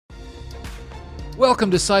Welcome,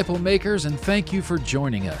 disciple makers, and thank you for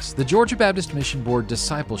joining us. The Georgia Baptist Mission Board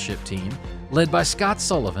discipleship team, led by Scott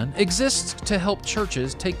Sullivan, exists to help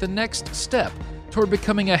churches take the next step toward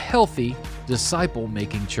becoming a healthy,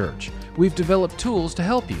 disciple-making church. We've developed tools to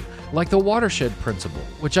help you, like the Watershed Principle,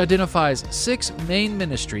 which identifies 6 main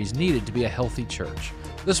ministries needed to be a healthy church.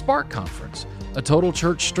 The Spark Conference, a total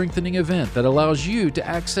church strengthening event that allows you to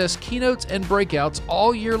access keynotes and breakouts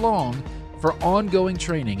all year long for ongoing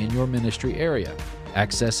training in your ministry area.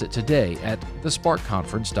 Access it today at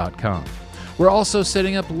thesparkconference.com. We're also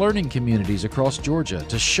setting up learning communities across Georgia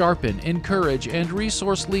to sharpen, encourage, and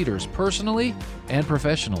resource leaders personally and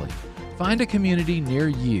professionally. Find a community near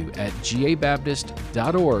you at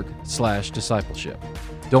gabaptist.org/discipleship.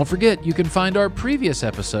 Don't forget, you can find our previous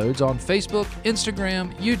episodes on Facebook,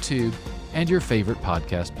 Instagram, YouTube, and your favorite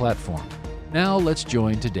podcast platform. Now let's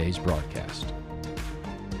join today's broadcast.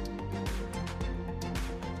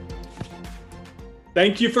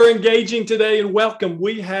 Thank you for engaging today and welcome.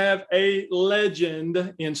 We have a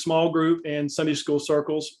legend in small group and Sunday school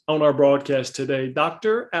circles on our broadcast today,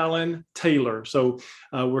 Dr. Alan Taylor. So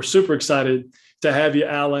we're super excited to have you,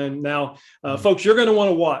 Alan. Now, folks, you're going to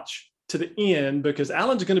want to watch to the end because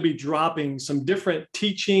Alan's going to be dropping some different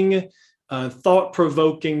teaching,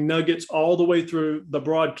 thought-provoking nuggets all the way through the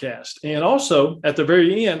broadcast. And also, at the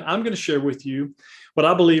very end, I'm going to share with you what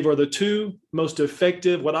I believe are the 2 most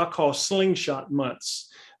effective, what I call slingshot months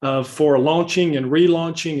for launching and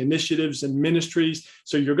relaunching initiatives and ministries.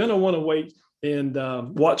 So you're going to want to wait and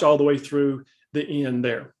watch all the way through the end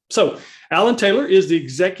there. So Alan Taylor is the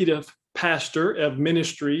executive pastor of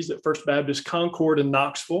ministries at First Baptist Concord in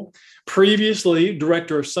Knoxville, previously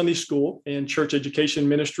director of Sunday school and church education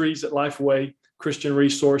ministries at Lifeway Christian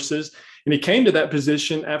Resources. And he came to that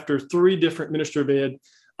position after 3 different minister of ed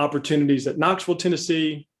opportunities at Knoxville,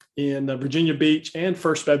 Tennessee, in Virginia Beach, and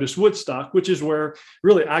First Baptist Woodstock, which is where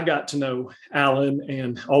really I got to know Alan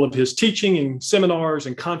and all of his teaching and seminars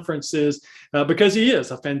and conferences because he is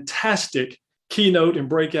a fantastic keynote and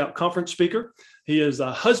breakout conference speaker. He is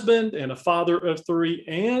a husband and a father of 3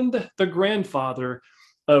 and the grandfather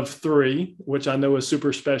of 3, which I know is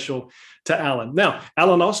super special to Alan. Now,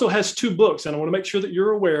 Alan also has 2 books, and I want to make sure that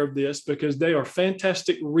you're aware of this because they are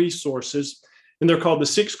fantastic resources. And they're called The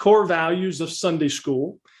 6 Core Values of Sunday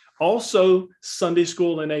School. Also, Sunday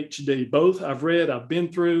School in HD. Both I've read, I've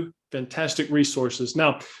been through, fantastic resources.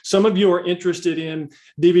 Now, some of you are interested in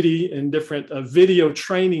DVD and different video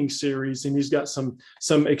training series, and he's got some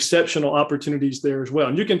exceptional opportunities there as well.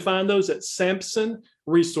 And you can find those at Sampson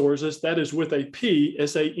Resources. That is with a P,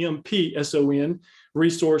 SAMPSON,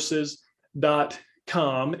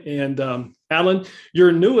 resources.com. And Alan,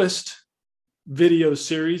 your newest video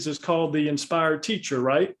series is called The Inspired Teacher,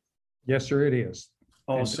 right? Yes, sir, it is.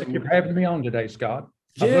 Awesome. Thank you for having me on today, Scott.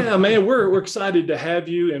 Yeah, man, we're excited to have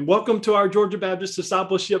you, and welcome to our Georgia Baptist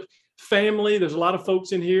Discipleship family. There's a lot of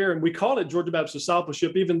folks in here, and we call it Georgia Baptist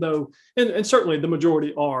Discipleship, even though, and certainly the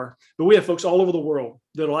majority are, but we have folks all over the world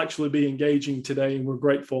that'll actually be engaging today, and we're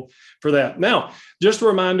grateful for that. Now, just a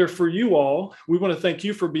reminder for you all, we want to thank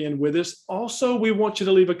you for being with us. Also, we want you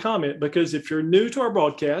to leave a comment because if you're new to our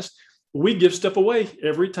broadcast, we give stuff away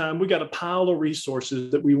every time. We got a pile of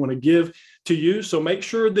resources that we want to give to you. So make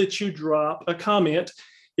sure that you drop a comment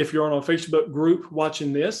if you're on a Facebook group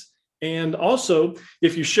watching this. And also,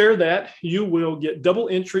 if you share that, you will get double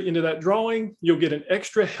entry into that drawing. You'll get an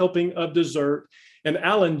extra helping of dessert. And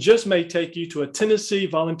Alan just may take you to a Tennessee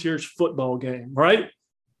Volunteers football game, right?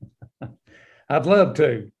 I'd love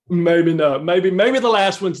to. Maybe not. Maybe the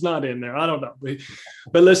last one's not in there. I don't know.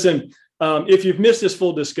 But listen, if you've missed this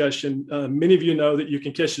full discussion, many of you know that you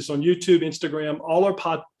can catch this on YouTube, Instagram, all our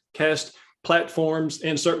podcast platforms,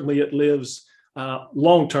 and certainly it lives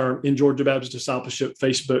long-term in Georgia Baptist Discipleship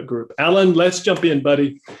Facebook group. Alan, let's jump in,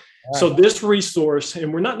 buddy. Right. So this resource,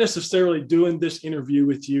 and we're not necessarily doing this interview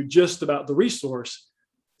with you just about the resource.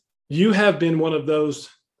 You have been one of those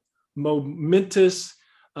momentous,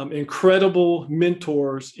 incredible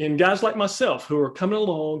mentors and guys like myself who are coming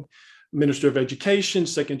along, Minister of Education,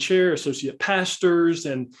 second chair, associate pastors,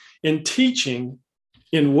 and in teaching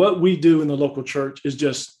in what we do in the local church is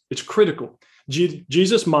just, it's critical.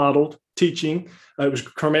 Jesus modeled teaching. It was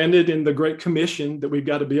commanded in the Great Commission that we've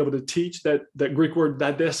got to be able to teach, that Greek word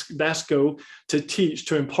didasko, to teach,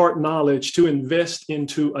 to impart knowledge, to invest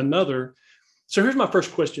into another. So here's my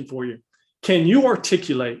first question for you. Can you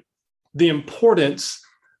articulate the importance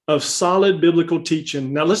of solid biblical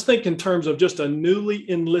teaching? Now let's think in terms of just a newly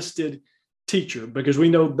enlisted teacher, because we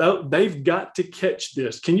know they've got to catch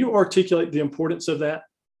this. Can you articulate the importance of that?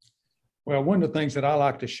 Well, one of the things that I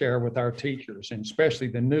like to share with our teachers, and especially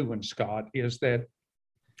the new ones, Scott, is that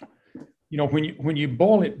when you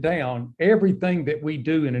boil it down, everything that we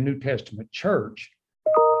do in a New Testament church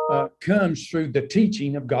comes through the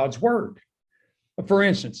teaching of God's word. For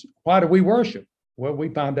instance, why do we worship? Well, we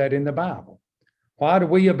find that in the Bible. Why do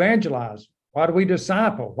we evangelize? Why do we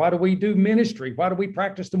disciple? Why do we do ministry? Why do we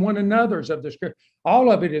practice the one another's of the scripture?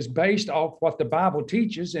 All of it is based off what the Bible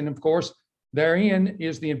teaches. And of course, therein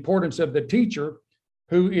is the importance of the teacher,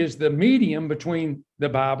 who is the medium between the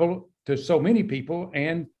Bible to so many people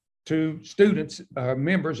and to students,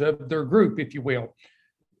 members of their group, if you will.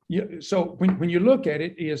 So when you look at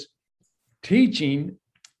it, is teaching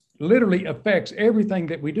literally affects everything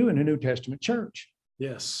that we do in the New Testament church.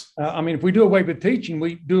 Yes. If we do away with teaching,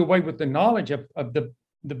 we do away with the knowledge of the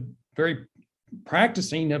very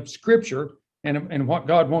practicing of Scripture and what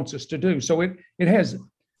God wants us to do. So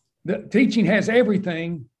the teaching has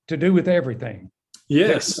everything to do with everything.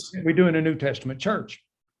 Yes. That we do in a New Testament church.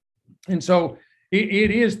 And so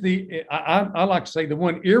it is I like to say, the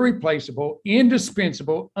one irreplaceable,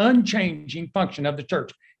 indispensable, unchanging function of the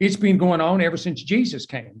church. It's been going on ever since Jesus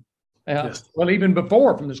came. Yes. Well, even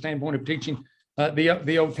before, from the standpoint of teaching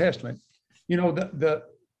the Old Testament. The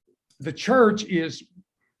church is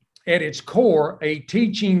at its core a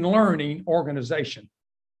teaching, learning organization.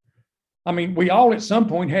 We all at some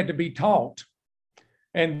point had to be taught.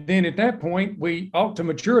 And then at that point, we ought to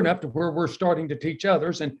mature enough to where we're starting to teach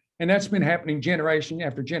others. And that's been happening generation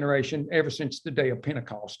after generation ever since the day of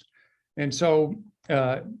Pentecost. And so,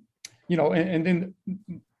 and then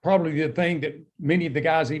probably the thing that many of the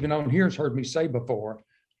guys even on here has heard me say before,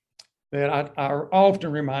 that I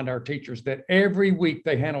often remind our teachers that every week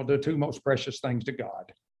they handle the two most precious things to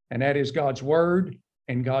God, and that is God's word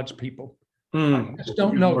and God's people. I just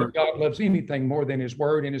don't know that God loves anything more than his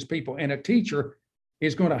word and his people. And a teacher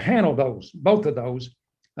is going to handle both of those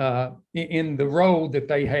in the role that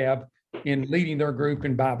they have in leading their group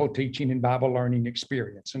in Bible teaching and Bible learning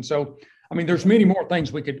experience. And so, there's many more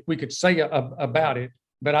things we could say about it,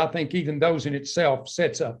 but I think even those in itself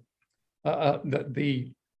sets up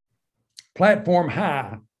the platform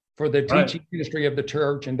high for the teaching ministry of the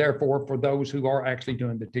church, and therefore for those who are actually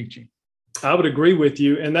doing the teaching. I would agree with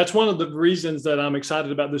you. And that's one of the reasons that I'm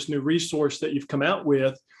excited about this new resource that you've come out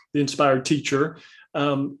with, the Inspired Teacher,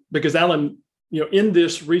 because Alan, in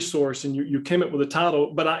this resource, and you came up with a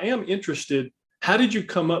title, but I am interested, how did you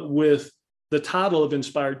come up with the title of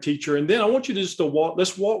Inspired Teacher? And then I want you to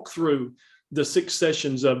let's walk through the 6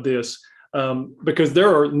 sessions of this. Because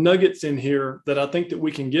there are nuggets in here that I think that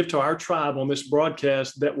we can give to our tribe on this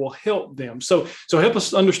broadcast that will help them. So help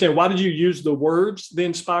us understand, why did you use the words, the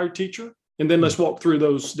Inspired Teacher? And then let's walk through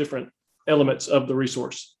those different elements of the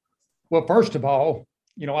resource. Well, first of all,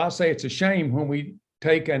 I say it's a shame when we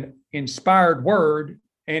take an inspired word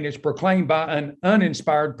and it's proclaimed by an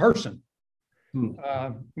uninspired person.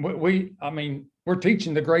 We're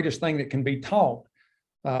teaching the greatest thing that can be taught.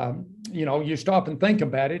 You stop and think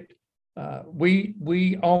about it.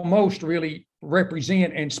 We almost really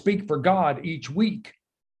represent and speak for God each week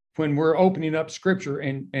when we're opening up Scripture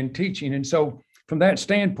and teaching. And so from that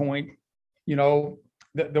standpoint,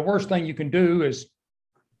 the worst thing you can do is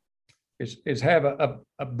have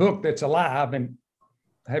a book that's alive and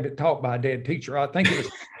have it taught by a dead teacher. I think it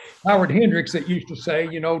was Howard Hendricks that used to say,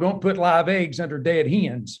 don't put live eggs under dead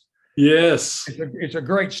hens. Yes. It's a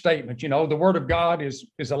great statement. The word of God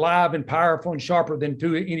is alive and powerful and sharper than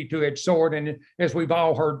any two-edged sword. And as we've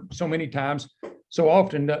all heard so many times, so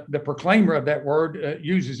often the proclaimer of that word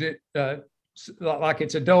uses it like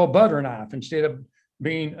it's a dull butter knife instead of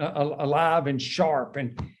being alive and sharp.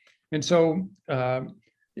 And so,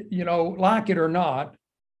 like it or not,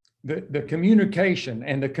 the communication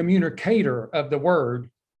and the communicator of the word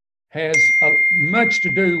has much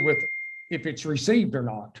to do with if it's received or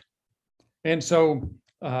not. And so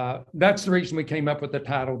that's the reason we came up with the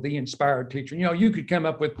title, The Inspired Teacher. You could come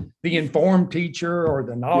up with the informed teacher or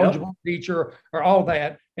the knowledgeable teacher or all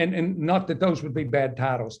that. And not that those would be bad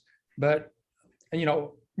titles, but,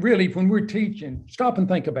 really when we're teaching, stop and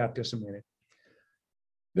think about this a minute.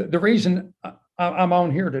 The reason I'm on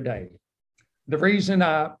here today, the reason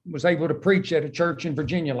I was able to preach at a church in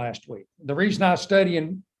Virginia last week, the reason I study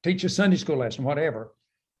and teach a Sunday school lesson, whatever,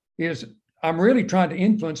 is I'm really trying to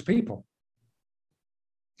influence people.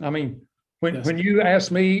 When you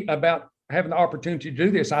asked me about having the opportunity to do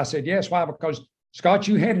this, I said yes. Why? Because, Scott,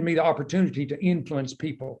 you handed me the opportunity to influence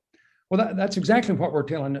people. Well, that's exactly what we're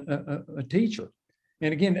telling a teacher.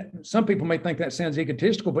 And again, some people may think that sounds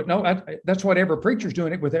egotistical, but no, that's what every preacher's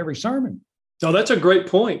doing it with every sermon. No, that's a great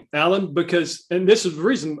point, Alan, and this is the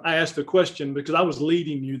reason I asked the question, because I was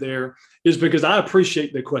leading you there, is because I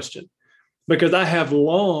appreciate the question, because I have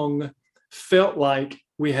long felt like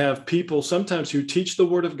We have people sometimes who teach the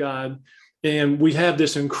Word of God, and we have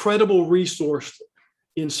this incredible resource,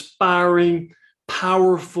 inspiring,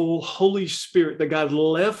 powerful Holy Spirit that God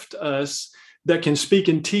left us that can speak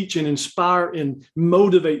and teach and inspire and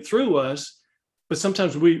motivate through us. But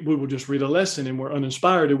sometimes we will just read a lesson and we're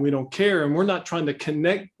uninspired and we don't care. And we're not trying to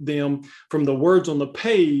connect them from the words on the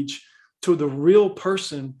page to the real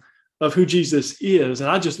person of who Jesus is.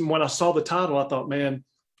 And when I saw the title, I thought, man,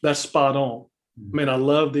 that's spot on. Man, I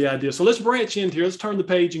love the idea. So let's branch in here. Let's turn the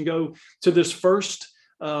page and go to this first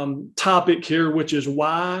topic here, which is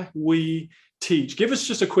why we teach. Give us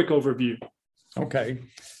just a quick overview. Okay.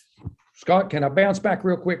 Scott, can I bounce back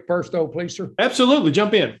real quick first, though, please, sir? Absolutely.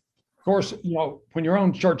 Jump in. Of course, when you're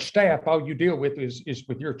on church staff, all you deal with is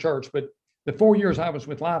with your church. But the 4 years I was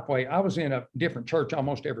with Lifeway, I was in a different church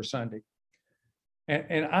almost every Sunday.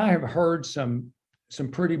 And I have heard some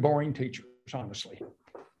pretty boring teachers, honestly.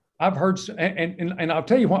 I've heard, and I'll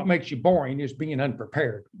tell you what makes you boring is being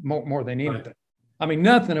unprepared more than anything. Right. I mean,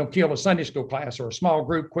 nothing will kill a Sunday school class or a small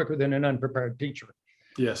group quicker than an unprepared teacher.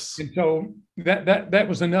 Yes. And so that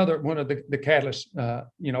was another one of the catalysts,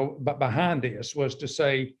 behind this was to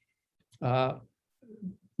say,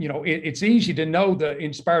 it's easy to know the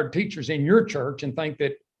inspired teachers in your church and think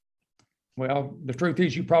that, well, the truth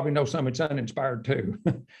is you probably know some it's uninspired too.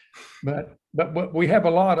 but we have a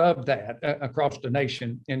lot of that across the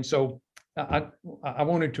nation. And so I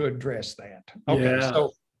wanted to address that. Okay.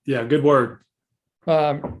 Yeah. Good word.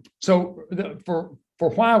 For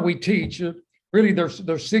why we teach, really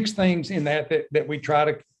there's 6 things in that we try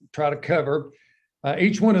to cover.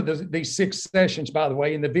 Each one of these 6 sessions, by the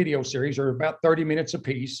way, in the video series are about 30 minutes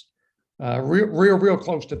apiece, real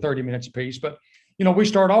close to 30 minutes apiece. But, we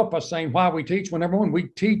start off by saying why we teach. Well, number one, we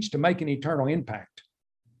teach to make an eternal impact.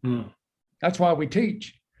 That's why we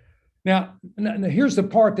teach. Now, here's the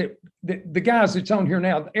part that the guys that's on here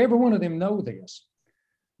now, every one of them know this.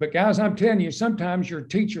 But guys, I'm telling you, sometimes your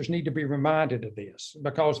teachers need to be reminded of this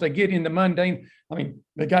because they get in the mundane. I mean,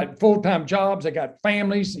 they got full-time jobs, they got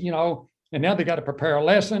families, and now they got to prepare a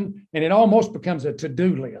lesson, and it almost becomes a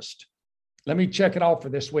to-do list. Let me check it off for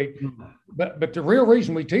this week. But the real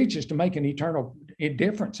reason we teach is to make an eternal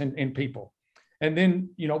difference in people. And then,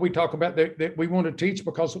 we talk about that we want to teach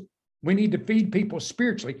because we need to feed people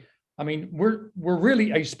spiritually. I mean, we're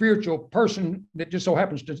really a spiritual person that just so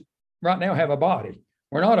happens to right now have a body.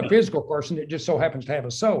 We're not a physical person that just so happens to have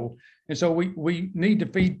a soul. And so we need to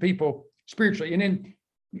feed people spiritually. And then,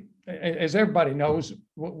 as everybody knows,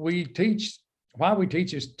 what we teach, why we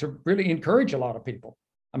teach is to really encourage a lot of people.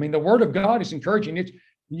 I mean, the Word of God is encouraging.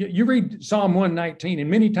 You read Psalm 119, and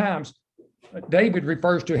many times David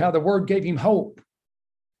refers to how the Word gave him hope.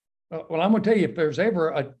 Well, I'm going to tell you, if there's ever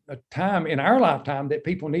a time in our lifetime that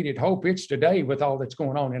people needed hope, it's today with all that's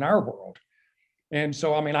going on in our world. And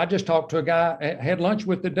so, I mean, I just talked to a guy, I had lunch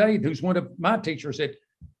with today, who's one of my teachers that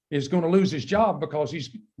is going to lose his job because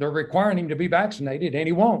they're requiring him to be vaccinated and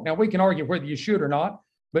he won't. Now, we can argue whether you should or not,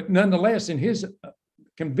 but nonetheless, in his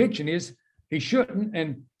conviction is he shouldn't.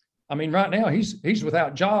 And I mean, right now he's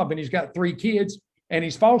without job and he's got 3 kids and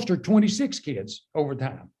he's fostered 26 kids over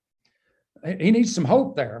time. He needs some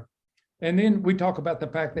hope there. And then we talk about the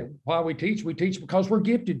fact that why we teach because we're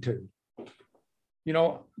gifted to.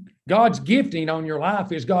 God's gifting on your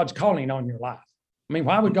life is God's calling on your life. I mean,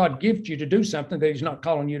 why would God gift you to do something that he's not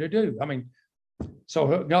calling you to do? I mean,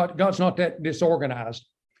 so God's not that disorganized.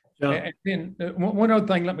 Yeah. And then one other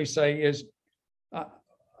thing, let me say is,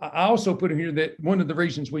 I also put in here that one of the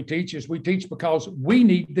reasons we teach is we teach because we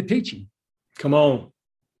need the teaching. Come on.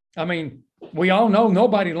 I mean, we all know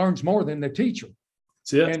nobody learns more than the teacher.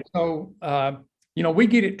 That's it. And so, we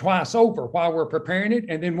get it twice over while we're preparing it.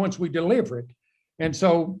 And then once we deliver it. And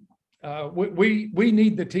so we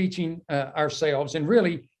need the teaching ourselves. And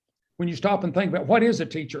really, when you stop and think about what is a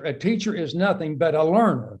teacher is nothing but a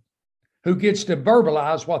learner who gets to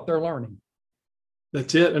verbalize what they're learning.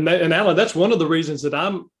 That's it. And Alan, that's one of the reasons that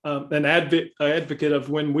I'm an advocate of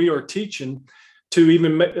when we are teaching to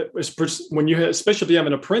even when you have, especially if you have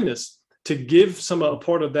an apprentice, to give a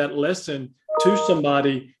part of that lesson to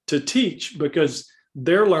somebody to teach because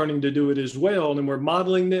they're learning to do it as well. And we're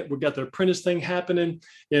modeling it. We've got the apprentice thing happening.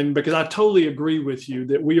 And because I totally agree with you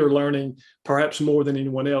that we are learning perhaps more than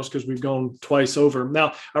anyone else because we've gone twice over.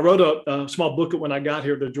 Now, I wrote a small booklet when I got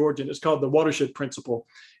here to Georgia, and it's called The Watershed Principle.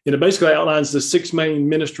 And it basically outlines the 6 main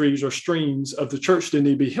ministries or streams of the church that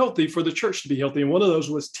need to be healthy for the church to be healthy. And one of those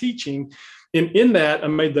was teaching. And in that, I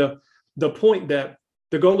made the point that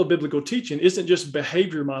the goal of biblical teaching isn't just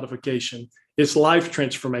behavior modification. It's life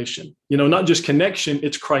transformation, not just connection,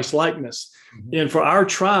 it's Christ likeness. Mm-hmm. And for our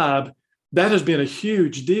tribe, that has been a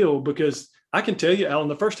huge deal because I can tell you, Alan,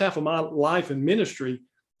 the first half of my life in ministry,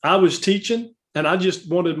 I was teaching, and I just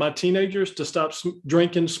wanted my teenagers to stop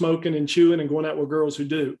drinking, smoking, and chewing and going out with girls who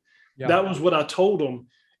do. Yeah. That was what I told them.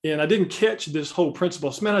 And I didn't catch this whole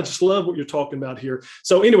principle. So, man, I just love what you're talking about here.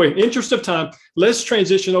 So anyway, in interest of time, let's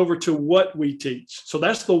transition over to what we teach. So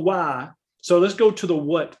that's the why. So let's go to the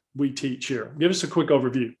what we teach here. Give us a quick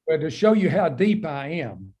overview. Well, to show you how deep I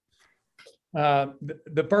am,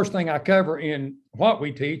 the first thing I cover in what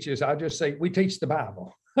we teach is I just say we teach the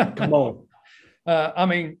Bible. Come on. I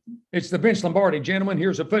mean, it's the Vince Lombardi, gentlemen,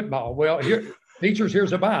 here's a football. Well, here, teachers,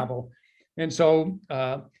 here's a Bible. And so,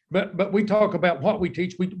 but we talk about what we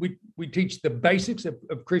teach. We teach the basics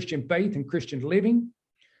of Christian faith and Christian living.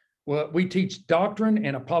 Well, we teach doctrine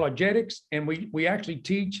and apologetics, and we actually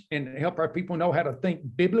teach and help our people know how to think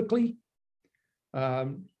biblically.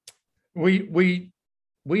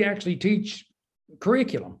 We actually teach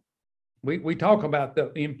curriculum. We talk about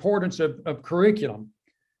the importance of curriculum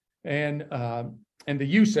and the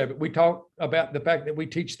use of it. We talk about the fact that we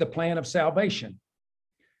teach the plan of salvation.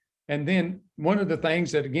 And then one of the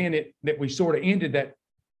things that, again, that we sort of ended that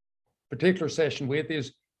particular session with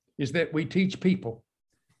is that we teach people.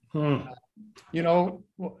 You know,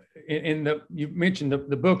 you mentioned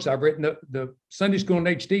the books I've written, the Sunday School and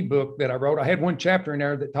HD book that I wrote. I had one chapter in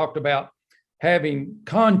there that talked about having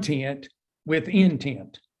content with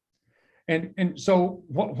intent. And so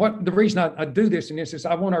what the reason I do this is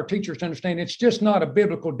I want our teachers to understand it's just not a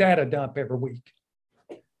biblical data dump every week.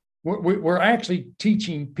 We're actually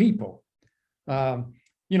teaching people.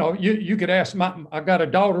 You know, you could ask I've got a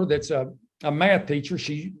daughter that's a math teacher.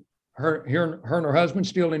 Her and her husband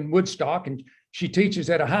still in Woodstock, and she teaches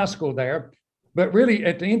at a high school there. But really,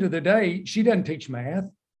 at the end of the day, she doesn't teach math.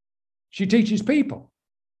 She teaches people.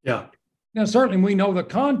 Yeah. Now, certainly we know the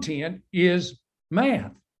content is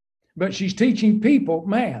math, but she's teaching people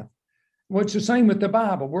math. Well, it's the same with the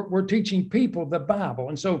Bible. We're teaching people the Bible.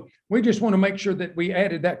 And so we just want to make sure that we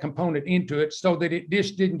added that component into it so that it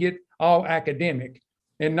just didn't get all academic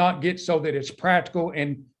and not get so that it's practical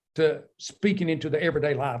and to speaking into the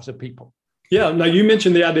everyday lives of people. Yeah. Now you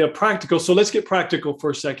mentioned the idea of practical. So let's get practical for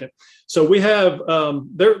a second. So we have,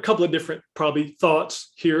 there are a couple of different probably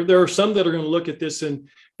thoughts here. There are some that are going to look at this and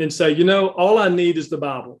say, you know, all I need is the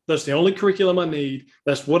Bible. That's the only curriculum I need.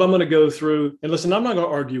 That's what I'm going to go through. And listen, I'm not going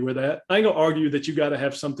to argue with that. I ain't going to argue that you got to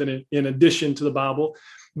have something in addition to the Bible.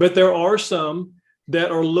 But there are some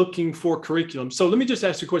that are looking for curriculum. So let me just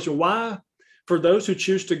ask you a question. Why, for those who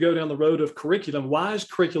choose to go down the road of curriculum, why is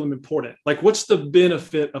curriculum important? Like, what's the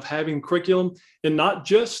benefit of having curriculum and not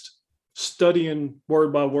just studying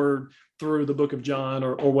word by word through the book of John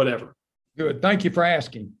or whatever? Good. Thank you for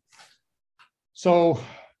asking. So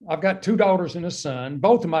I've got two daughters and a son.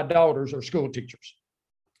 Both of my daughters are school teachers.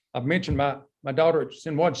 I've mentioned my daughter, it's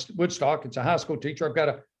in Woodstock. It's a high school teacher. I've got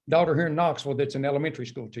a daughter here in Knoxville that's an elementary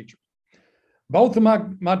school teacher. Both of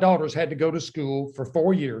my daughters had to go to school for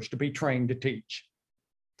 4 years to be trained to teach.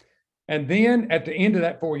 And then at the end of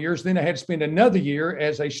that 4 years, then I had to spend another year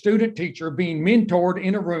as a student teacher being mentored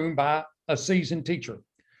in a room by a seasoned teacher.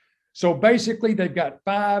 So basically, they've got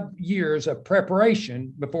 5 years of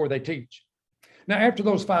preparation before they teach. Now, after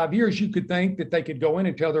those 5 years, you could think that they could go in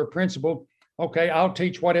and tell their principal, okay, I'll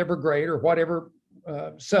teach whatever grade or whatever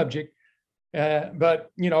subject.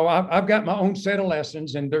 But, you know, I've got my own set of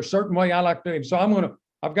lessons and there's a certain way I like to do it. So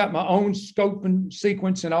I've got my own scope and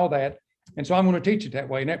sequence and all that. And so I'm going to teach it that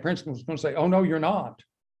way. And that principal is going to say, oh, no, you're not.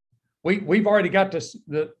 We've already got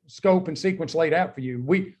the scope and sequence laid out for you.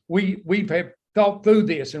 We've have thought through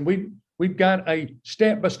this and we've got a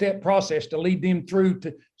step-by-step process to lead them through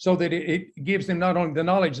so that it gives them not only the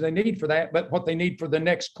knowledge they need for that, but what they need for the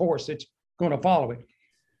next course that's going to follow it.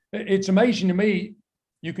 It's amazing to me.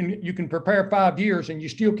 You can prepare 5 years and you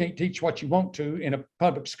still can't teach what you want to in a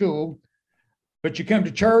public school, but you come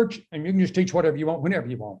to church and you can just teach whatever you want, whenever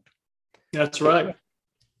you want. That's right.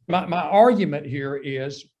 My argument here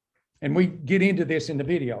is, and we get into this in the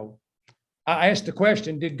video, I asked the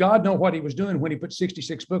question, did God know what he was doing when he put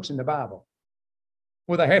 66 books in the Bible?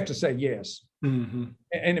 Well, they have to say yes. Mm-hmm.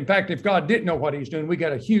 And in fact, if God didn't know what he was doing, we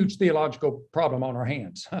got a huge theological problem on our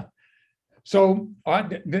hands. So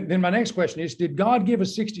then my next question is, did God give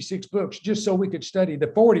us 66 books just so we could study the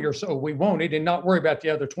 40 or so we wanted and not worry about the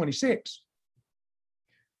other 26?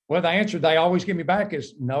 Well, the answer they always give me back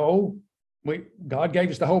is no. God gave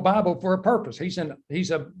us the whole Bible for a purpose. He's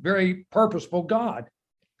a very purposeful God.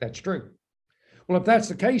 That's true. Well, if that's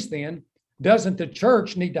the case, then doesn't the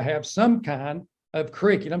church need to have some kind of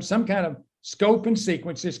curriculum, some kind of scope and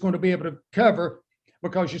sequence that's going to be able to cover?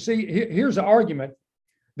 Because you see, here's an argument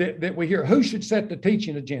that we hear. Who should set the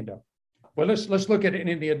teaching agenda? Well, let's look at it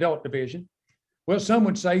in the adult division. Well, some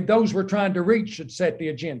would say those we're trying to reach should set the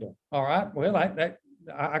agenda. All right. Well,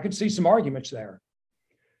 I could see some arguments there.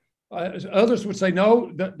 Others would say,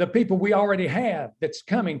 no, the people we already have that's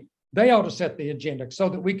coming, they ought to set the agenda so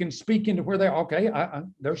that we can speak into where they're okay.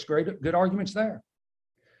 There's good arguments there.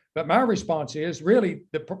 But my response is really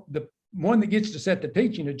the one that gets to set the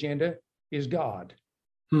teaching agenda is God.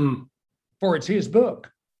 For it's his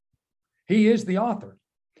book. He is the author.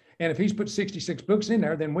 And if he's put 66 books in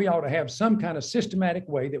there, then we ought to have some kind of systematic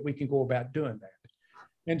way that we can go about doing that.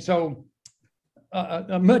 And so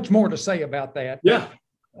much more to say about that. Yeah.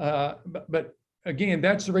 But again,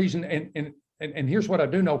 that's the reason. And here's what I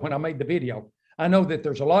do know when I made the video. I know that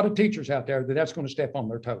there's a lot of teachers out there that's going to step on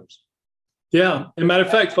their toes. Yeah. And matter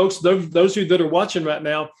of fact, folks, those of you that are watching right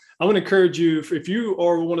now, I want to encourage you, if you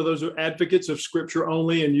are one of those advocates of scripture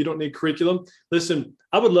only and you don't need curriculum, listen,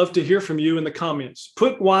 I would love to hear from you in the comments.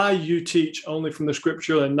 Put why you teach only from the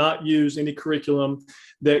scripture and not use any curriculum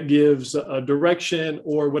that gives a direction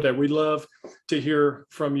or whatever. We'd love to hear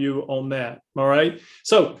from you on that. All right.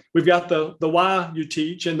 So we've got the why you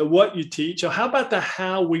teach and the what you teach. So how about the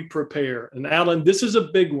how we prepare? And Alan, this is a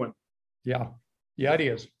big one. Yeah, it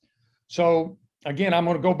is. So again, I'm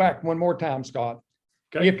going to go back one more time, Scott.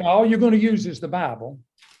 Okay. If all you're going to use is the Bible,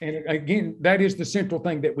 and again, that is the central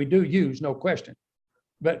thing that we do use, no question.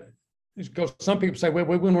 But because some people say, well,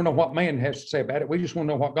 we want to know what man has to say about it. We just want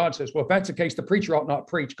to know what God says. Well, if that's the case, the preacher ought not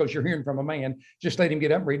preach because you're hearing from a man. Just let him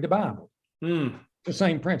get up and read the Bible. The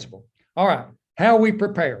same principle. All right. How we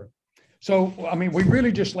prepare. So, I mean, we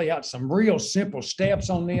really just lay out some real simple steps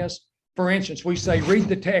on this. For instance, we say, read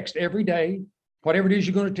the text every day. Whatever it is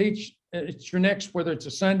you're going to teach, it's your next, whether it's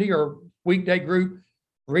a Sunday or weekday group,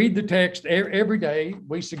 read the text every day.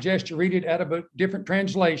 We suggest you read it out of a different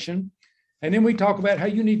translation. And then we talk about how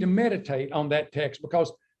you need to meditate on that text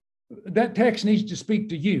because that text needs to speak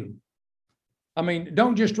to you. I mean,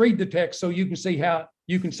 don't just read the text so you can see how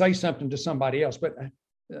you can say something to somebody else, but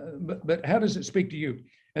how does it speak to you?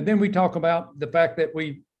 And then we talk about the fact that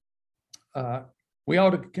we ought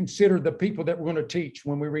to consider the people that we're going to teach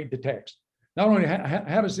when we read the text. Not only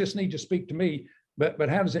how does this need to speak to me, but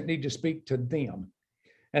how does it need to speak to them?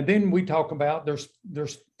 And then we talk about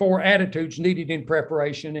there's 4 attitudes needed in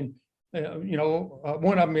preparation. And,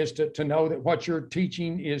 one of them is to know that what you're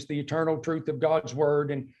teaching is the eternal truth of God's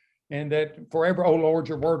word and that forever, oh Lord,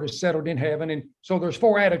 your word is settled in heaven. And so there's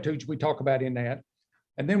 4 attitudes we talk about in that.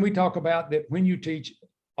 And then we talk about that when you teach,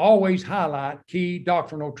 always highlight key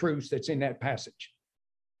doctrinal truths that's in that passage.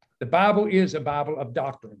 The Bible is a Bible of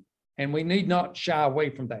doctrine, and we need not shy away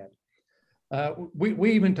from that.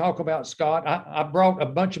 We even talk about, Scott, I brought a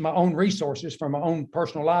bunch of my own resources from my own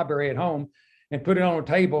personal library at home and put it on a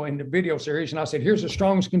table in the video series. And I said, here's a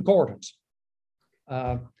Strong's Concordance.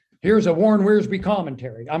 Here's a Warren Wiersbe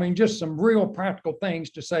commentary. I mean, just some real practical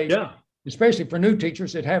things to say, especially for new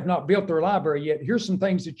teachers that have not built their library yet. Here's some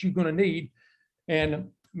things that you're going to need. And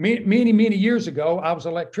many, many years ago, I was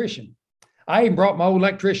an electrician. I even brought my old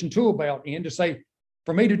electrician tool belt in to say,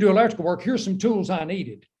 for me to do electrical work, here's some tools I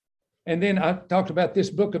needed. And then I talked about this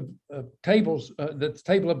book of tables, the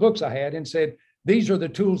table of books I had, and said, these are the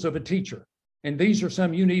tools of a teacher. And these are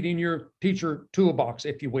some you need in your teacher toolbox,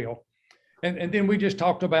 if you will. And then we just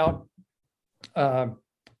talked about, the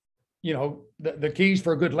keys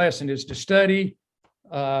for a good lesson is to study.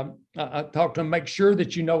 I talked to them, make sure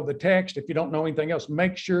that you know the text. If you don't know anything else,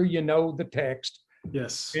 make sure you know the text.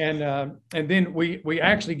 Yes. And then we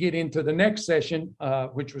actually get into the next session,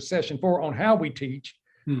 which was session 4 on how we teach.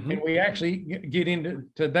 Mm-hmm. And we actually get into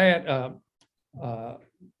that,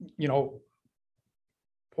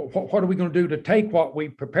 what are we going to do to take what we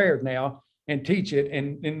prepared now and teach it?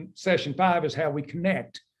 And in session 5 is how we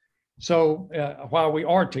connect. So while we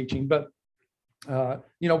are teaching, but,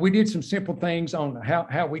 we did some simple things on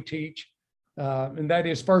how we teach. And that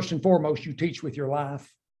is, first and foremost, you teach with your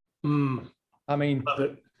life. I mean,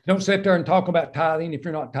 don't sit there and talk about tithing if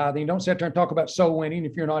you're not tithing. Don't sit there and talk about soul winning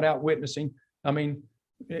if you're not out witnessing. I mean,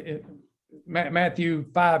 Matthew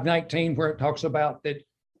 5:19, where it talks about that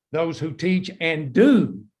those who teach and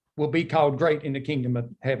do will be called great in the kingdom of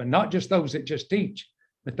heaven. Not just those that just teach,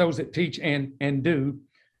 but those that teach and do.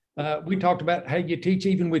 We talked about how you teach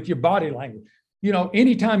even with your body language.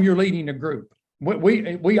 Anytime you're leading a group,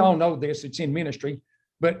 we all know this, it's in ministry,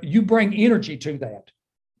 but you bring energy to that.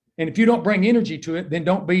 And if you don't bring energy to it, then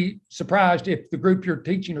don't be surprised if the group you're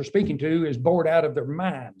teaching or speaking to is bored out of their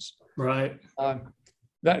minds. Right.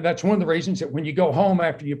 That's one of the reasons that when you go home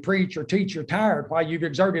after you preach or teach, you're tired, why you've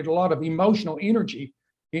exerted a lot of emotional energy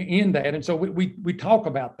in that. And so we talk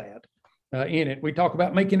about that in it. We talk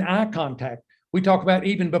about making eye contact. We talk about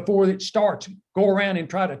even before it starts, go around and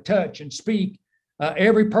try to touch and speak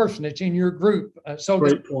every person that's in your group, so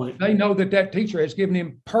Great that point. they know that that teacher has given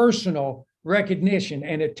him personal recognition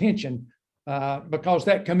and attention, because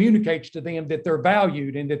that communicates to them that they're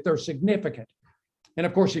valued and that they're significant. And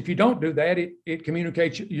of course, if you don't do that, it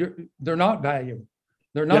communicates they're not valued.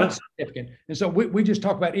 They're not significant. And so we just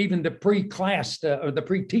talk about even the pre-class or the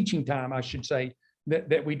pre-teaching time, I should say,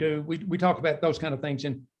 that we do. We talk about those kind of things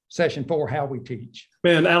in session 4, how we teach.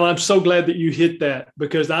 Man, Alan, I'm so glad that you hit that,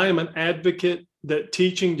 because I am an advocate that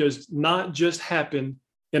teaching does not just happen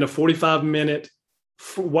in a 45-minute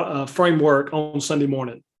framework on Sunday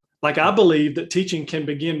morning. Like, I believe that teaching can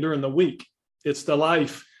begin during the week. It's the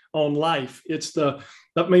life on life.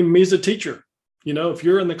 Me as a teacher, if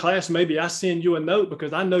you're in the class, maybe I send you a note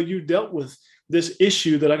because I know you dealt with this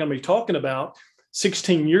issue that I'm going to be talking about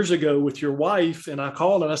 16 years ago with your wife. And I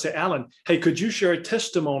called and I said, Alan, hey, could you share a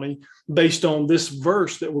testimony based on this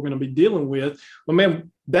verse that we're going to be dealing with? Well,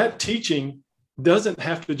 man, that teaching doesn't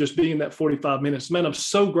have to just be in that 45 minutes. Man, I'm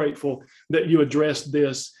so grateful that you addressed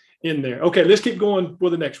this in there. Okay, let's keep going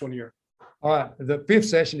with the next one here. All right. The 5th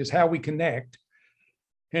session is how we connect.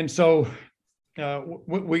 And so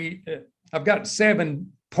I've got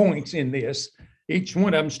 7 points in this. Each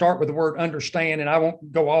one of them start with the word understand, and I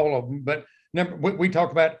won't go all of them, but we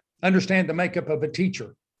talk about understand the makeup of a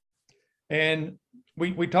teacher. And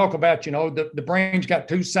we talk about, the brain's got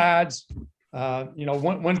 2 sides.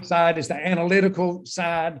 One side is the analytical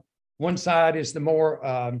side. One side is the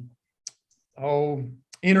more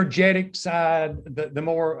energetic side, the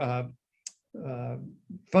more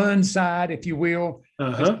fun side, if you will.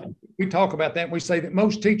 We talk about that. We say that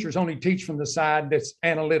most teachers only teach from the side that's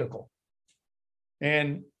analytical.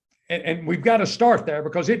 And we've got to start there,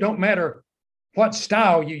 because it don't matter what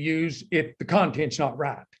style you use if the content's not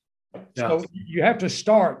right. Yeah. So you have to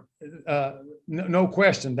start, no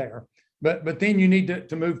question there. But then you need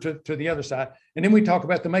to move to the other side. And then we talk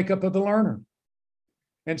about the makeup of the learner.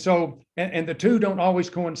 And so, and the two don't always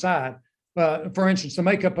coincide. For instance, the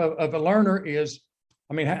makeup of a learner is,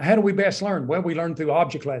 how do we best learn? Well, we learn through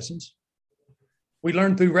object lessons. We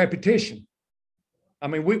learn through repetition.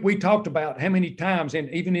 We talked about how many times, and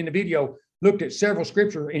even in the video, looked at several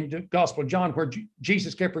scripture in the Gospel of John where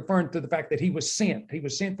Jesus kept referring to the fact that he was sent. He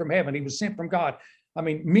was sent from heaven. He was sent from God.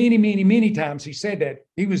 Many, many, many times he said that.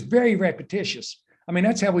 He was very repetitious.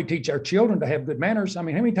 That's how we teach our children to have good manners. How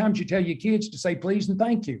many times you tell your kids to say please and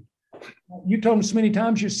thank you? You told them so many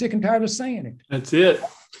times you're sick and tired of saying it. That's it.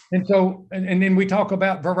 And so, and then we talk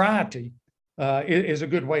about variety is a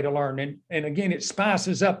good way to learn. And again, it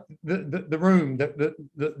spices up the room,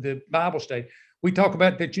 the Bible study. We talk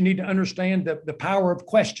about that you need to understand the power of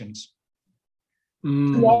questions.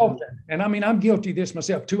 Too often, and I'm guilty of this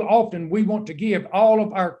myself, too often we want to give all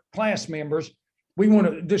of our class members, we want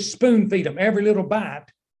to just spoon feed them every little bite.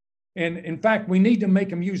 And in fact, we need to make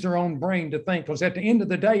them use their own brain to think, because at the end of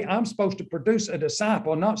the day, I'm supposed to produce a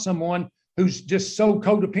disciple, not someone who's just so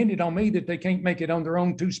codependent on me that they can't make it on their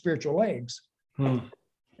own 2 spiritual legs.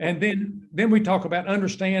 And then we talk about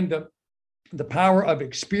understand the power of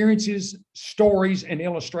experiences, stories, and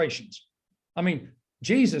illustrations.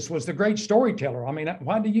 Jesus was the great storyteller.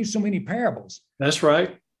 Why do you use so many parables? That's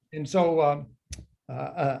right. And so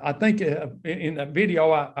I think in the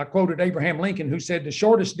video, I quoted Abraham Lincoln, who said the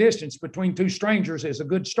shortest distance between 2 strangers is a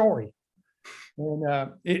good story. And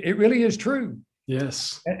it really is true.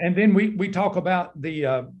 Yes. And then we talk about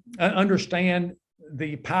the understand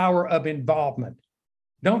the power of involvement.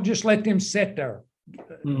 Don't just let them sit there.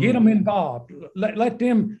 Get them involved. Let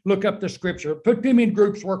them look up the scripture. Put them in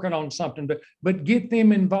groups working on something, but get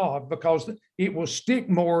them involved, because it will stick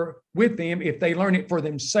more with them if they learn it for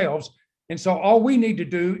themselves. And so all we need to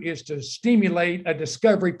do is to stimulate a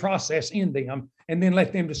discovery process in them, and then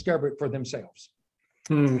let them discover it for themselves.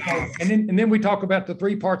 And then we talk about the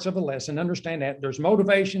 3 parts of a lesson. Understand that there's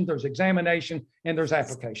motivation, there's examination, and there's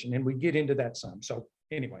application. And we get into that some. So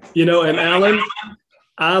anyway. And Alan,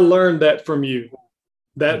 I learned that from you.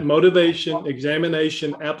 That motivation,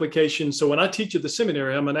 examination, application. So when I teach at the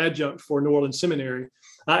seminary, I'm an adjunct for New Orleans Seminary.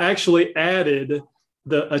 I actually added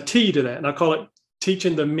a T to that, and I call it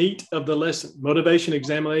teaching the meat of the lesson: motivation,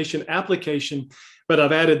 examination, application. But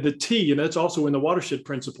I've added the T, and that's also in the watershed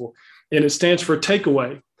principle, and it stands for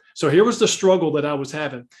takeaway. So here was the struggle that I was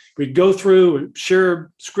having. We'd go through,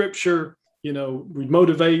 share scripture, we'd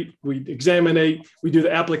motivate, we'd examinate, we do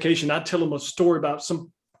the application. I'd tell them a story about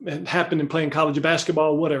something happened in playing college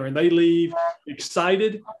basketball, whatever, and they leave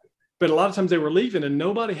excited. But a lot of times they were leaving and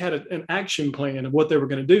nobody had an action plan of what they were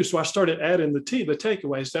going to do. So I started adding the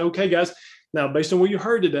takeaway. Say, okay, guys, now based on what you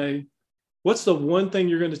heard today, what's the one thing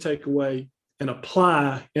you're going to take away and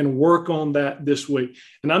apply and work on that this week.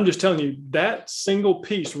 And I'm just telling you, that single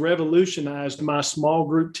piece revolutionized my small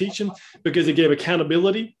group teaching because it gave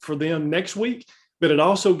accountability for them next week, but it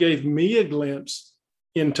also gave me a glimpse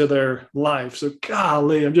into their life. So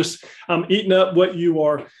golly, I'm eating up what you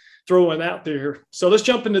are throwing out there. So let's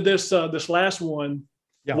jump into this last one.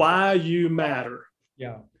 Yeah. Why you matter.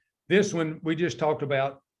 Yeah. This one, we just talked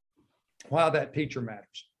about why that teacher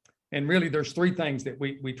matters. And really, there's three things that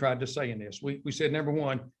we tried to say in this. We said, number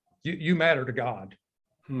one, you matter to God.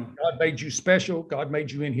 God made you special. God made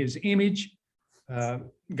you in his image.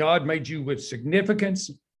 God made you with significance.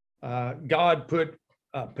 God put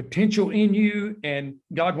potential in you, and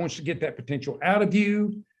God wants to get that potential out of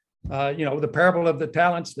you. The parable of the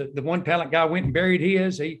talents, the one talent guy went and buried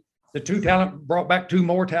his. The 2 talent brought back 2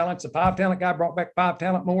 more talents. The 5 talent guy brought back 5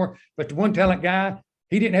 talent more. But the 1 talent guy,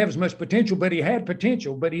 he didn't have as much potential, but he had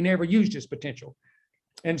potential, but he never used his potential.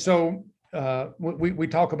 And so we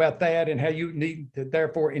talk about that and how you need to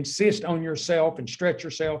therefore insist on yourself and stretch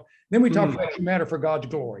yourself. Then we talk about you matter for God's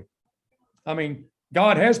glory. I mean,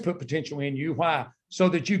 God has put potential in you. Why? So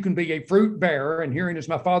that you can be a fruit bearer, and herein is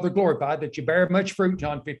my Father glorified, that you bear much fruit,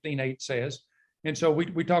 John 15:8 says. And so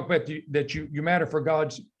we talk about that you matter for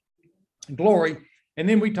God's glory. And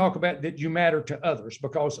then we talk about that you matter to others,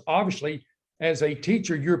 because obviously, as a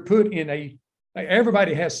teacher, you're put in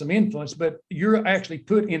everybody has some influence, but you're actually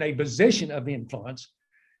put in a position of influence.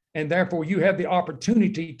 And therefore, you have the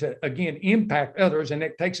opportunity to, again, impact others. And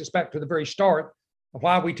that takes us back to the very start of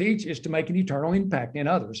why we teach, is to make an eternal impact in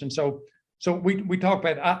others. And so we talk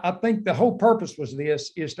about, I think the whole purpose was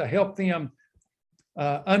this, is to help them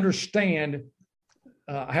understand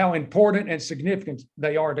how important and significant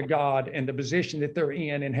they are to God and the position that they're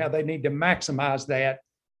in, and how they need to maximize that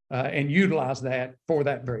and utilize that for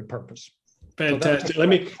that very purpose. Fantastic. Let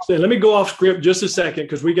me go off script just a second,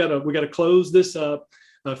 because we gotta close this up,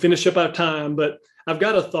 finish up our time. But I've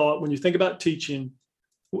got a thought. When you think about teaching,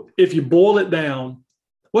 if you boil it down,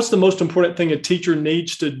 what's the most important thing a teacher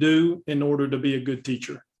needs to do in order to be a good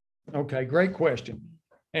teacher? Okay, great question.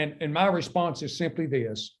 And my response is simply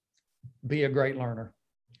this: be a great learner.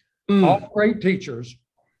 All great teachers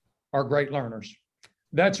are great learners.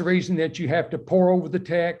 That's the reason that you have to pore over the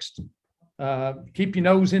text, keep your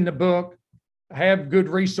nose in the book, have good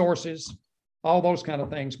resources, all those kind of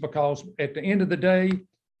things, because at the end of the day,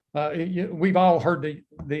 we've all heard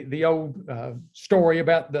the old story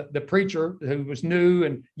about the preacher who was new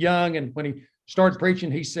and young, and when he started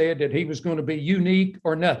preaching, he said that he was going to be unique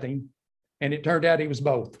or nothing, and it turned out he was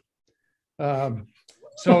both.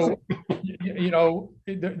 So,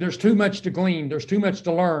 there's too much to glean. There's too much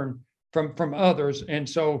to learn from others. And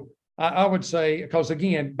so I would say, because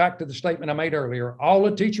again, back to the statement I made earlier, all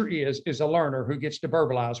a teacher is a learner who gets to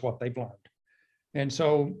verbalize what they've learned. And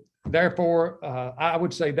so therefore, I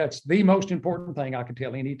would say that's the most important thing I can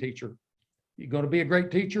tell any teacher. You're going to be a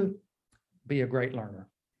great teacher, be a great learner.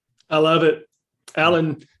 I love it.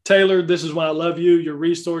 Alan Taylor, this is why I love you, your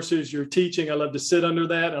resources, your teaching. I love to sit under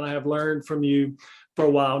that, and I have learned from you for a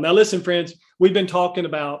while. Now, listen, friends, we've been talking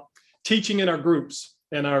about teaching in our groups,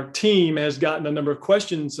 and our team has gotten a number of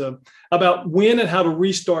questions about when and how to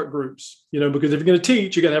restart groups, because if you're going to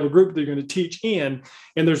teach, you got to have a group that you're going to teach in.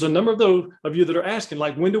 And there's a number of those of you that are asking,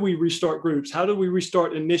 like, when do we restart groups? How do we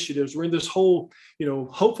restart initiatives? We're in this whole,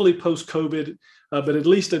 hopefully post-COVID, but at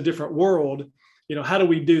least a different world. How do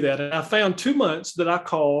we do that? And I found 2 months that I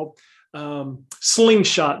call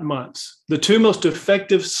slingshot months, the 2 most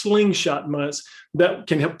effective slingshot months that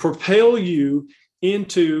can help propel you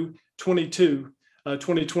into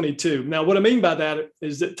 2022. Now, what I mean by that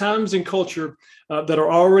is that times in culture that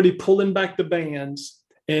are already pulling back the bands,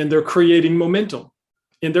 and they're creating momentum,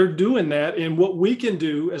 and they're doing that. And what we can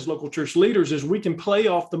do as local church leaders is we can play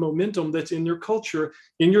off the momentum that's in your culture,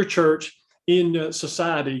 in your church, in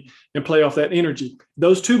society, and play off that energy.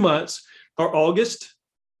 Those 2 months are August,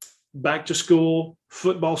 back to school,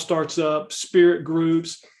 football starts up, spirit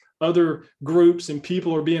groups, other groups and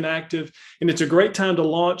people are being active. And it's a great time to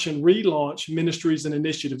launch and relaunch ministries and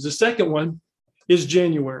initiatives. The second one is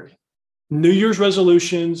January. New Year's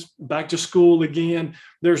resolutions, back to school again.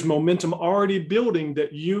 There's momentum already building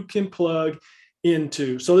that you can plug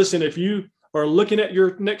into. So listen, if you are looking at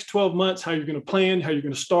your next 12 months, how you're going to plan, how you're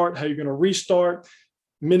going to start, how you're going to restart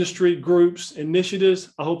ministry, groups,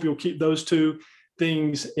 initiatives, I hope you'll keep those 2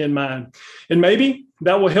 things in mind. And maybe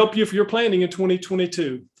that will help you for your planning in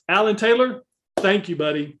 2022. Alan Taylor, thank you,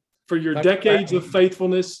 buddy, for your decades of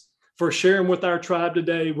faithfulness, for sharing with our tribe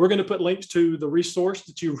today. We're going to put links to the resource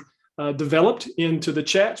that you developed into the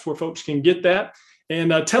chats where folks can get that.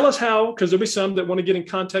 And tell us how, because there'll be some that want to get in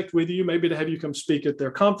contact with you, maybe to have you come speak at their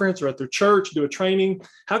conference or at their church, do a training.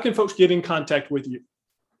 How can folks get in contact with you?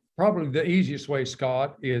 Probably the easiest way,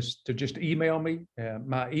 Scott, is to just email me.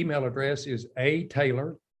 My email address is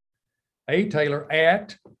ataylor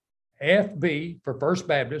at FB for First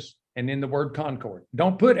Baptist, and then the word Concord.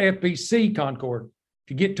 Don't put FBC Concord.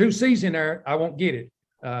 If you get 2 C's in there, I won't get it.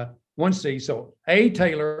 1 C. So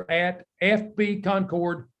ataylor at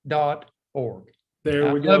fbconcord.org.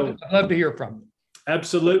 There we go. I'd love to hear from you.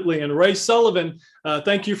 Absolutely. And Ray Sullivan,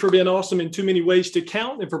 thank you for being awesome in too many ways to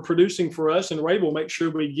count and for producing for us. And Ray will make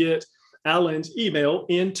sure we get Alan's email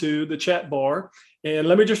into the chat bar. And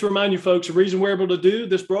let me just remind you folks, the reason we're able to do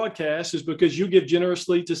this broadcast is because you give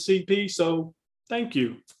generously to CP. So thank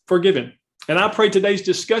you for giving. And I pray today's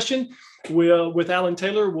discussion with Alan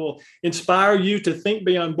Taylor will inspire you to think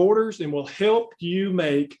beyond borders and will help you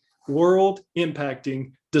make world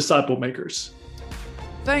impacting disciple makers.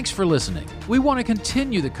 Thanks for listening. We want to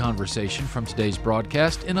continue the conversation from today's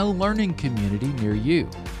broadcast in a learning community near you.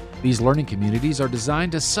 These learning communities are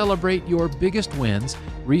designed to celebrate your biggest wins,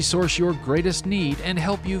 resource your greatest need, and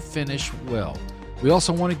help you finish well. We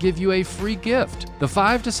also want to give you a free gift, the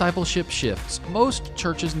 5 discipleship shifts most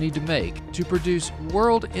churches need to make to produce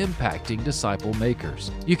world-impacting disciple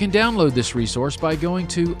makers. You can download this resource by going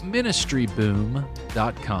to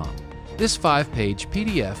ministryboom.com. This 5-page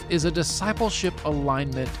PDF is a discipleship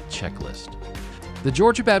alignment checklist. The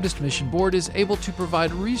Georgia Baptist Mission Board is able to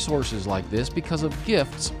provide resources like this because of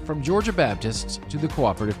gifts from Georgia Baptists to the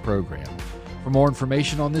cooperative program. For more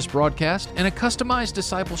information on this broadcast and a customized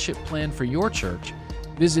discipleship plan for your church,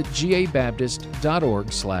 visit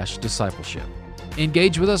gabaptist.org/discipleship.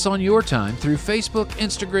 Engage with us on your time through Facebook,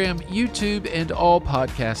 Instagram, YouTube, and all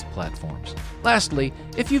podcast platforms. Lastly,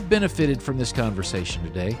 if you've benefited from this conversation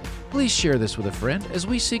today, please share this with a friend as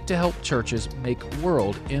we seek to help churches make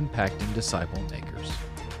world-impacting disciple makers.